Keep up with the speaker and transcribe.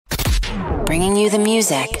bringing you the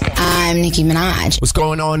music. I'm Nicki Minaj. What's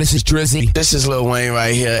going on? This is Drizzy. This is Lil Wayne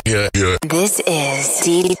right here. This is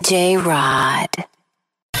DJ Rod.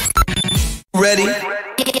 Ready?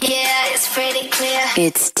 Yeah, it's pretty clear.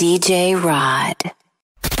 It's DJ Rod.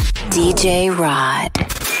 DJ Rod,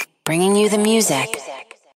 bringing you the music.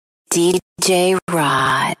 DJ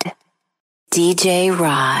Rod. DJ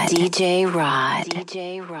Rod. DJ Rod.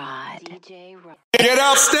 DJ Rod. DJ Rod. Get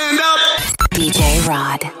up, stand up. DJ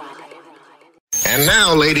Rod. And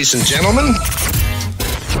now, ladies and gentlemen,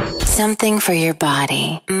 Something for your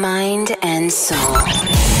body, mind, and soul.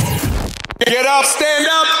 Get up, stand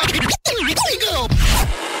up.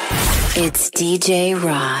 It's DJ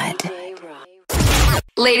Rod.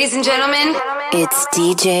 Ladies and gentlemen, It's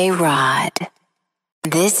DJ Rod.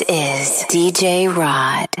 This is DJ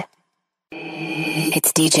Rod.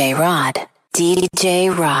 It's DJ Rod. DJ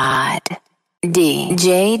Rod.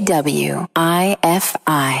 DJWIFI.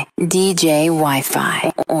 DJ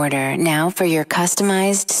Wi-Fi. Order now for your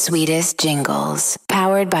customized sweetest jingles.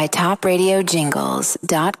 Powered by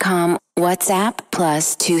TopRadioJingles.com. WhatsApp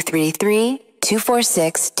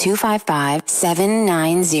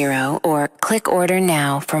 +233-246-255-790 or click order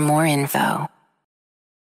now for more info.